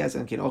bread for his guests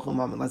and can ochel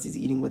mam unless he's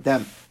eating with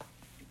them.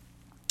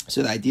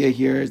 So the idea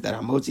here is that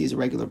hamotzi is a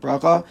regular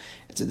bracha.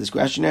 It's a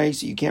discretionary,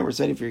 so you can't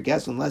recite it for your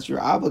guests unless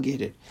you're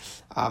obligated,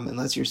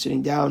 unless you're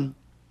sitting down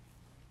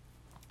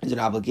There's an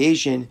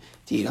obligation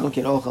to eat.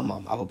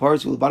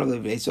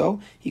 So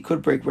he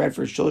could break bread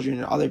for his children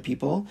and other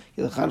people,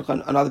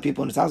 and other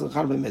people in his house,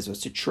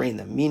 to train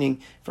them.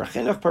 Meaning, for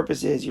chinuch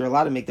purposes, you're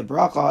allowed to make the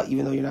bracha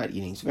even though you're not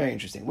eating. It's very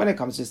interesting. When it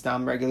comes to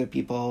stam regular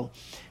people,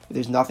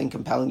 there's nothing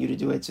compelling you to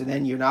do it, so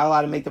then you're not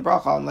allowed to make the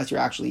bracha unless you're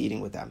actually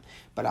eating with them.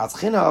 But as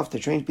chinuch, to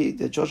train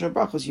the children of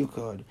brachos, you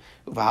could.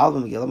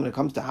 When it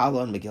comes to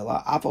Hala and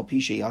Megillah, afal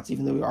pishe yatz,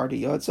 even though we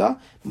already yotza,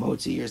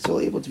 motzi, you're still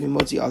able to be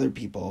motzi other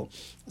people.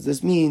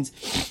 This means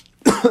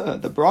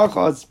the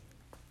brachas,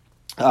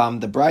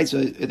 the bride,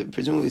 so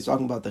presumably is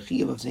talking about the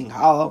chiyuv of saying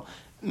Hala,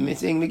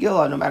 saying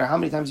Megillah. No matter how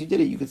many times you did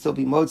it, you could still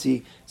be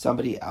motzi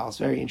somebody else.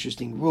 Very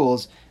interesting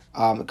rules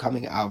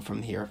coming out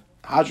from here.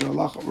 Now we move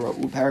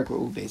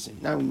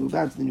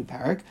on to the new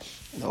parak,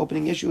 and the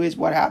opening issue is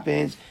what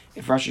happens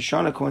if Rosh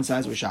Hashanah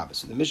coincides with Shabbos.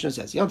 So the Mishnah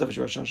says, if the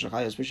Rosh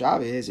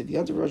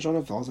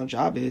Hashanah falls on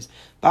Shabbos,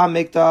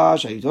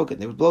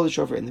 they would blow the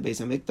shofar in the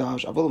Beis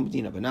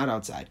HaMikdash, but not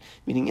outside.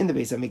 Meaning in the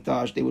Beis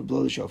HaMikdash, they would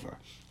blow the shofar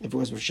if it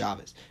was for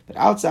Shabbos. But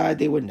outside,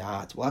 they would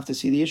not. We'll have to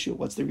see the issue.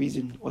 What's the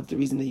reason? What's the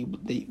reason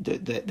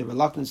that the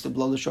reluctance to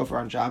blow the shofar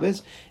on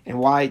Shabbos, and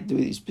why do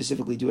we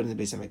specifically do it in the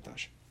Beis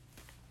HaMikdash?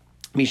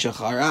 Misha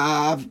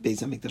Charav,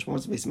 Beis HaMikdash,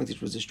 once the Beis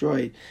HaMikdash was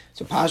destroyed,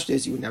 so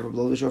Pashtus, you would never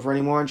blow the shofar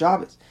anymore on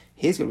Shabbos.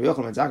 He's going to be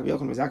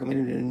made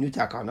in a new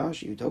takana,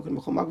 and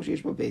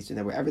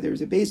that wherever there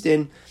is a beis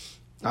din,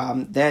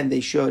 then they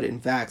should, in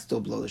fact,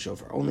 still blow the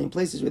shofar. Only in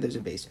places where there's a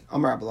beis din.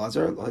 Amar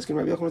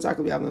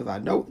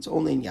Abelazar, no, it's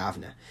only in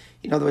Yavna.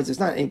 In other words, it's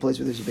not any place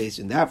where there's a beis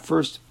din. That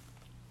first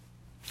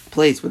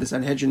place where the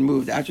Sanhedrin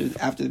moved after the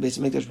Beis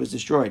HaMikdash was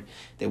destroyed,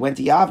 they went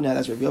to Yavna.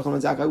 That's where Rabbi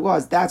Yochanan Zakkai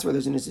was. That's where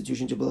there's an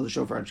institution to blow the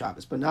shofar on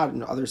Shabbos, but not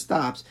in other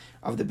stops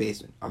of the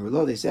basin.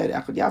 Amrlo, they said,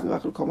 Echad Yavna,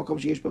 Echad Kol Makom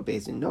Sheyesh Bo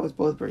Basin. No, it's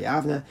both for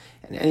Yavna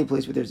and any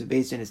place where there's a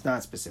basin. It's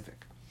not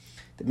specific.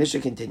 The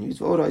Mishnah continues.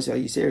 There was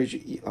in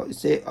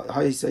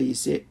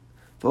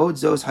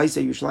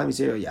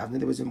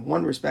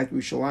one respect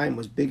Yerushalayim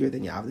was bigger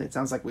than Yavna. It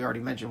sounds like we already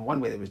mentioned one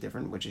way that was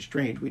different, which is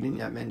strange. We didn't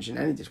yet mention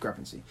any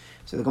discrepancy.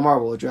 So the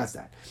Gemara will address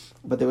that.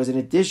 But there was an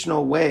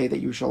additional way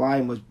that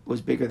Yerushalayim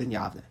was bigger than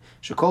Yavna.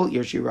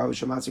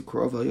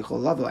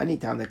 Any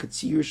town that could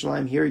see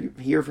Yerushalayim,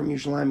 hear from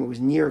Yerushalayim, it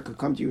was near, could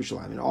come to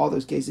Yerushalayim. In all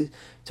those cases,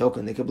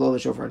 token, they could blow the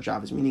shofar on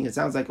Shabbos. Meaning it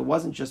sounds like it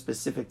wasn't just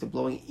specific to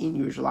blowing in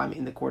Yerushalayim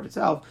in the court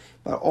itself,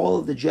 but all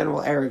of the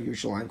general area of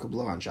Yerushalayim could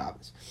blow on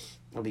Shabbos.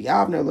 But in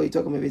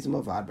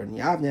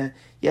Yavna,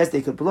 yes,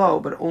 they could blow,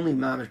 but only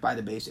mamish by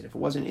the basin. If it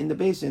wasn't in the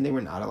basin, they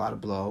were not allowed to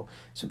blow.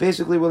 So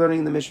basically, we're learning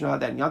in the Mishnah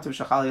that in Yom Tov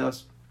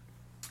Shachalios,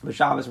 for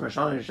Shabbos, Rosh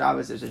Hashanah and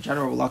Shabbos, there's a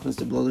general reluctance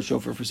to blow the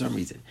shofar for some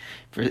reason.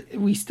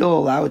 We still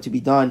allow it to be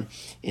done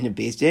in a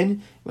beis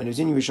din. When it was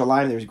in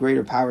Yerushalayim, there was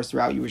greater powers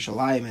throughout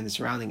Yerushalayim and the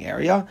surrounding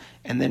area.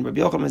 And then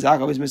Rabbi Yochanan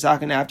Zakkai was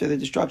misaken after the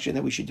destruction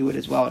that we should do it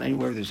as well and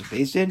anywhere there's a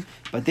beis din.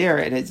 But there,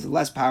 it has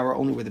less power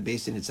only where the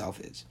beis din itself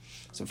is.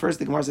 So first,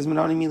 the Gemara says,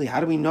 Manani Mili, how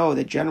do we know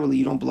that generally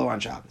you don't blow on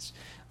Shabbos?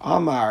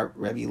 Amar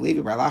Rabbi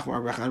Levi Bar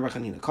Lachmar Rechan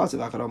Rechanina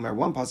Kosev Achad Omer.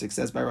 One pasuk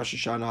says by Rosh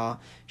Hashanah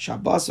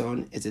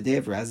Shabboson, it's a day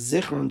of Raz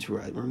Zichron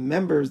Torah. It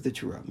remembers the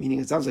Torah,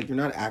 meaning it sounds like you're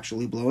not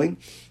actually blowing,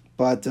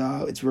 but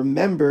it's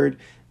remembered.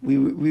 We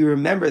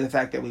remember the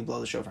fact that we blow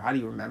the shofar. How do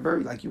you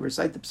remember? Like you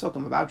recite the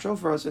psukim about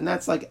shofaros, and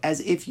that's like as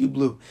if you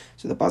blew.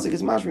 So the pasuk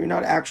is mashma, you're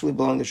not actually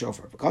blowing the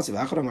shofar. Because of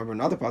Achad Omer,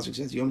 another pasuk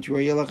says Yom Torah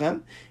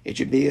Yelachem. It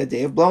should be a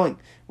day of blowing,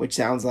 which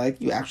sounds like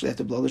you actually have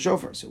to blow the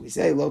shofar. So we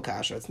say lo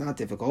kasha. It's not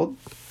difficult.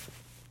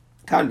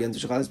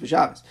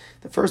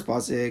 The first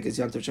pasuk is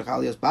Yom Tov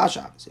Shachalios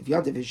B'Shabbos. If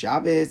Yom Tov is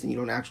Shabbos, then you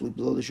don't actually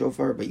blow the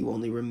shofar, but you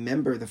only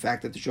remember the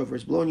fact that the shofar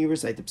is blown. You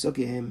recite the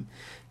psukim.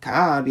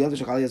 But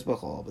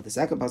the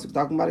second pasuk is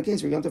talking about a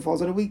case where Yom Tov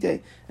falls on a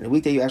weekday, and a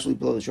weekday you actually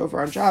blow the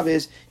shofar. On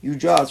Shabbos, you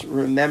just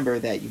remember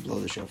that you blow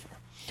the shofar.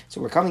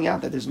 So we're coming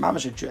out that there's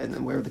mamash,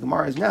 and where the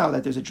Gemara is now,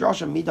 that there's a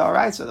drasha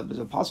midaraisa. There's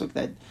a pasuk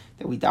that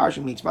we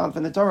darshan, we expound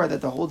from the Torah, that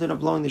the whole din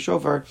of blowing the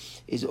shofar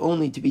is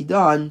only to be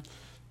done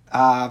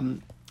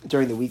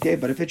during the weekday,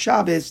 but if it's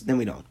Shabbos, then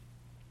we don't.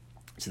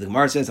 So the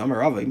Gemara says, if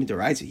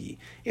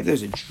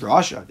there's a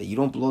drasha that you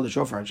don't blow the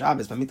shofar on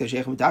Shabbos,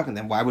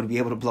 then why would we be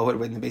able to blow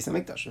it in the Beis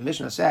HaMikdash? The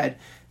Mishnah said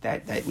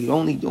that we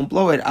only don't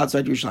blow it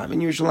outside Yerushalayim. In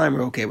Yerushalayim,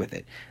 we're okay with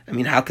it. I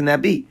mean, how can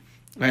that be?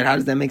 Right? How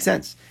does that make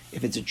sense?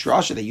 If it's a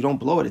drasha that you don't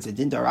blow it, it's a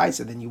din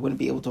daraisa, then you wouldn't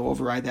be able to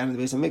override that in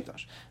the Beis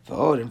HaMikdash.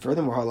 And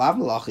furthermore, the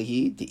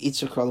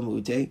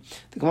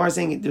Gemara is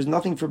saying there's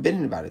nothing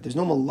forbidden about it. There's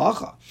no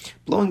malacha.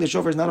 Blowing the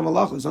shofar is not a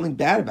malacha. There's nothing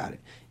bad about it.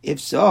 If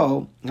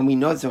so, and we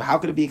know, so how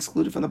could it be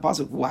excluded from the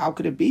pasuk? Well, how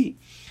could it be?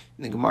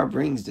 And the Gemara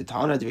brings the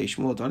Tana de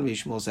Shmuel. Tana de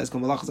Shmuel says,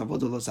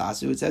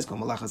 it says,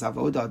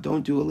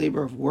 don't do a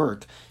labor of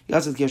work.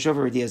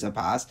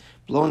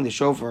 Blowing the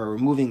shofar,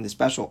 removing the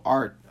special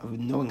art of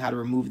knowing how to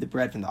remove the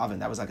bread from the oven.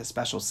 That was like a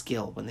special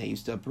skill when they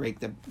used to bake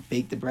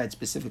the bread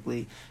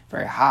specifically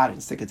very hot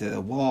and stick it to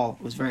the wall.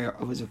 It was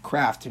a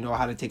craft to know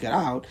how to take it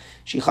out.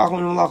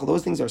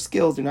 Those things are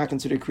skills. They're not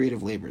considered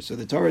creative labors. So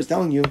the Torah is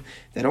telling you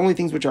that only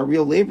things which are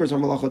real labors are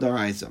malacha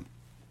daraisa.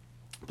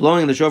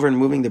 blowing the shofar and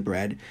moving the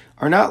bread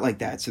are not like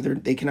that, so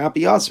they cannot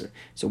be aser.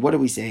 So what are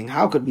we saying?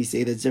 How could we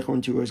say that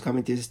Zichron Torah is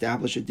coming to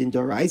establish a din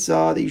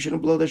doraisa that you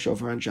shouldn't blow the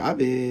shofar on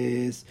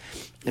Shabbos?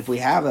 If we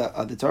have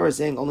the Torah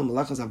saying only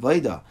malachas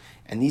avoda,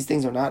 and these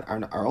things are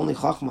only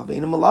chachma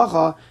ve'ina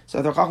malacha, so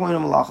if they're chachma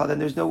ve'ina malacha, then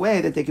there's no way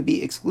that they could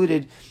be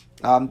excluded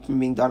from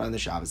being done on the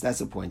Shabbos. That's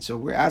the point. So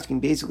we're asking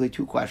basically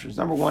two questions.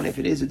 Number one, if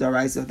it is a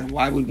daraisa, then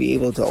why would we be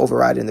able to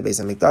override it in the Beis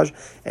HaMikdash?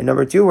 And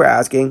number two, we're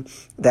asking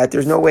that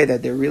there's no way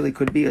that there really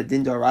could be a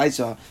din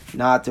daraisa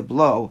not to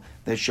blow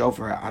the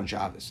shofar on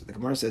Shabbos. The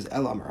Gemara says,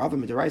 Elam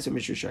Ravam Daraisa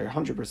Mishra Shari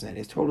 100%.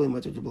 It's totally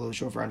mutter to blow the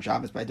shofar on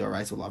Shabbos by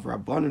Daraisa Lav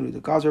Rabbanan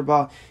the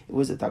Kazarba. It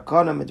was a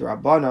takana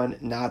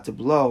midrabbanan not to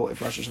blow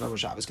if Rosh Hashanah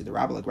was Shabbos. The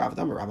Rabba like Rav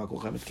Dama Rabba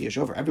Kulchem Tkiyah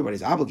Shofar.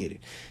 Everybody's obligated.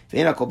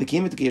 Ve'ena Kol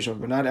Bekim Tkiyah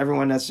Shofar, but not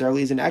everyone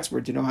necessarily is an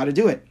expert to know how to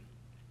do it.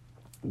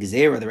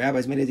 Gezerah, the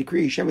rabbis made a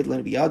decree. Shemit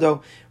Len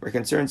Biyado. We're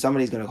concerned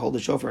somebody's going to hold the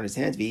shofar in his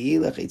hands.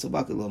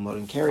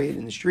 And carry it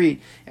in the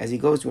street as he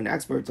goes to an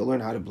expert to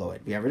learn how to blow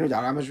it. He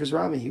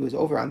was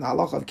over on the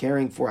halacha of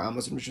carrying 4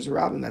 amos of Mishras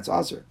Rabin. That's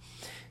aser.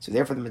 So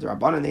therefore, the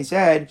Midrabanan, they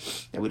said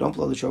that we don't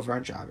blow the shofar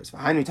on Shabbos.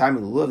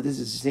 This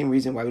is the same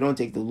reason why we don't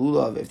take the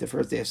lulav if the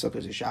first day of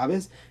Sukkot is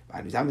Shabbos.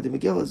 The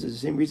Megillah, this is the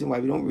same reason why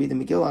we don't read the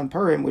Megillah on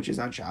Purim, which is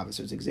on Shabbos.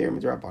 So it's Xer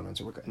Midrabanan.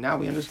 So now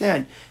we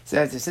understand.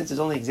 So since it's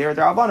only Xer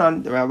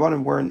Midrabanan, the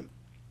Rabbanan weren't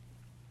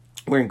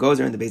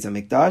gozer in the Beis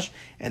HaMikdash,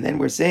 and then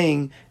we're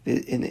saying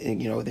that in the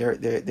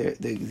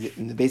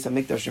Beis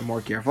HaMikdash are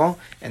more careful,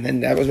 and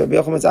then that was Rabbi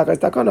Yochanan Zakai's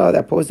takana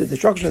that posed the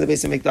destruction of the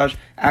Beis HaMikdash.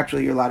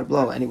 Actually, you're allowed to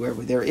blow anywhere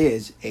where there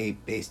is a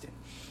Beis Din.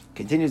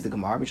 Continues the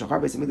Gemara.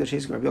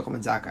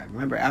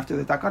 Remember, after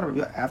the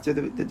takana, after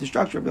the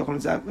destruction, Rabbi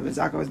Yochanan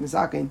Zakai was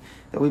misakin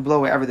that we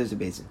blow wherever there's a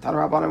basin. Tana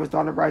Rabbanan was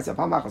taught in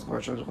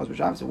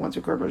Brayso. So once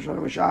occurred Rosh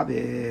Hashanah was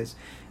Shabbos.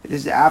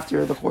 This is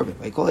after the Korban.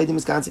 Like Kol Eidim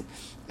Wisconsin,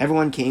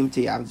 everyone came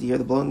to Yavin to hear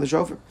the blowing of the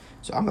shofar.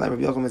 So Amalai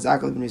Rabbi Yochanan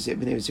Zakai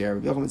Bnei Yisrael.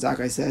 Rabbi Yochanan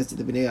Zakai says to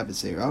the Bnei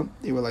Yisrael,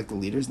 they were like the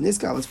leaders.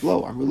 Niska, let's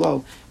blow.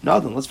 Amrulo. No,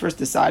 then let's first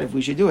decide if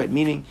we should do it.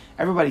 Meaning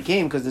everybody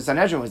came because the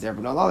Sanhedrin was there,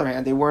 but on the other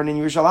hand, they weren't in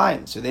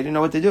Yerushalayim, so they didn't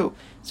know what to do.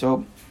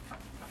 So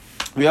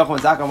Rabbi Yochanan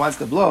Zakai wants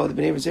to blow. The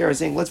Bnei Yisrael are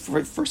saying, let's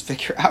first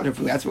figure out if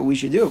that's what we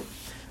should do.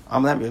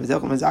 Rabbi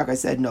Yochanan Zakai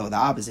said, no, the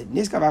opposite.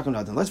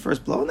 Let's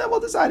first blow, and then we'll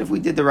decide if we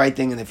did the right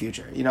thing in the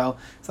future. You know,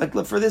 it's like,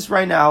 look, for this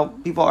right now,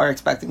 people are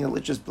expecting it.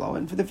 Let's just blow,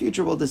 and for the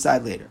future, we'll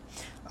decide later.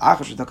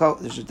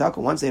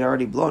 Once they'd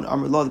already blown,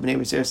 Amr Lo, the Bnei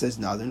Yisrael says,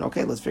 no, then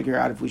okay, let's figure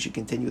out if we should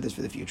continue this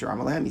for the future.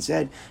 Amr Lahem, he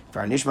said,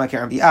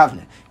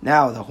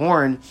 now the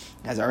horn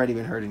has already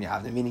been heard in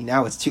Yavne, meaning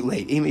now it's too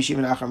late.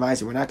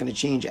 We're not going to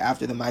change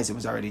after the Maisa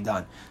was already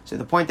done. So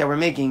the point that we're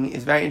making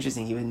is very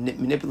interesting. He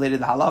manipulated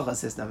the halacha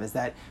system, is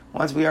that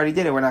once we already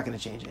did it, we're not going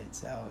to change it.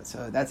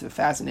 So that's a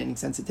fascinating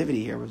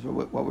sensitivity here.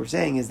 What we're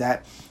saying is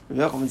that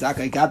Rabbi Yochanan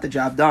Zakai got the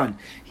job done.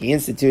 He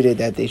instituted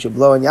that they should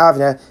blow in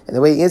Yavne, and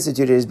the way he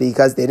instituted it is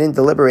because they didn't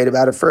deliberate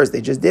about it first.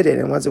 They just did it,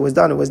 and once it was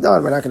done, it was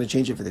done. We're not going to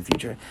change it for the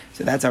future.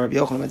 So that's how Rabbi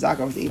Yochanan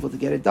Zakai was able to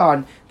get it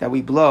done, that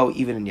we blow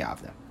even in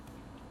Yavne.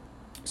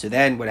 So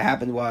then what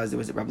happened was,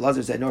 Rabbi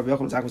Lazar said, no, Rabbi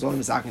Yochanan Zakai was only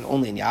misakin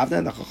only in Yavne,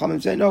 and the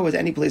Chachamim said, no, it was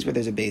any place where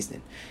there's a Beis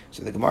Din.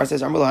 So the Gemara says,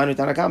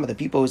 the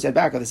people who said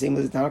back are the same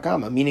as the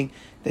Tanakama, meaning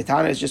the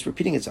Tana is just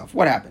repeating itself.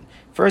 What happened?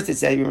 First it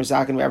said, you're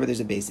misakin wherever there's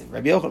a Beis Din.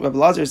 Rabbi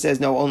Lazar says,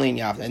 no, only in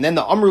Yavne. And then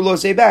the Amru Lo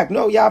say back,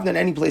 no, Yavne in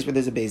any place where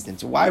there's a Beis Din.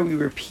 So why are we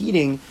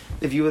repeating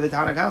the view of the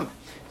Tanakama?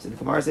 So the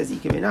Gemara says,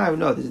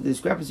 no, there's a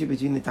discrepancy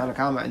between the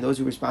Tanakama and those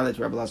who responded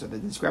to Rabbi Lazar. The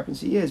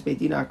discrepancy is Beit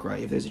Din Akra,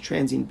 if there's a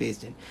transient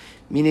Beis Din.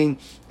 Meaning,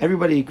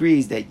 everybody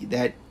agrees that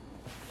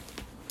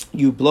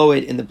you blow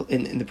it in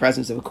the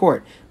presence of a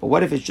court. But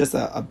what if it's just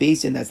a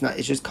basin that's not,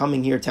 it's just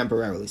coming here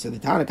temporarily? So the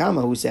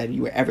Tanakama who said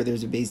wherever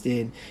there's a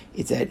basin,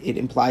 it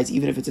implies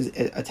even if it's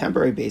a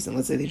temporary basin,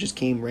 let's say they just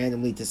came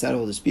randomly to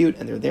settle a dispute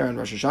and they're there on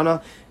Rosh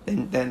Hashanah,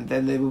 then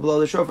they would blow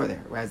the shofar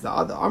there. Whereas the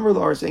Amr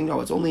Law are saying,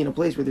 no, it's only in a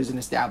place where there's an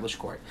established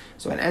court.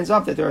 So it ends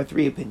up that there are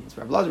 3 opinions.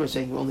 Rabbi Lazar was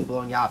saying you only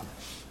blow in Yavne.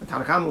 The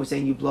Tanakama was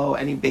saying you blow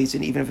any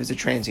basin, even if it's a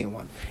transient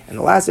one. And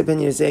the last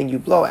opinion is saying you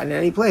blow in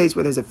any place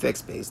where there's a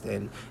fixed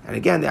basin. And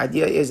again, the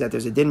idea is that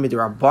there's a din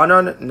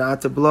midrabanan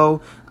not to blow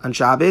on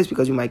Shabbos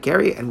because you might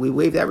carry it, and we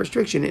waive that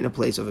restriction in a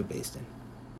place of a basin.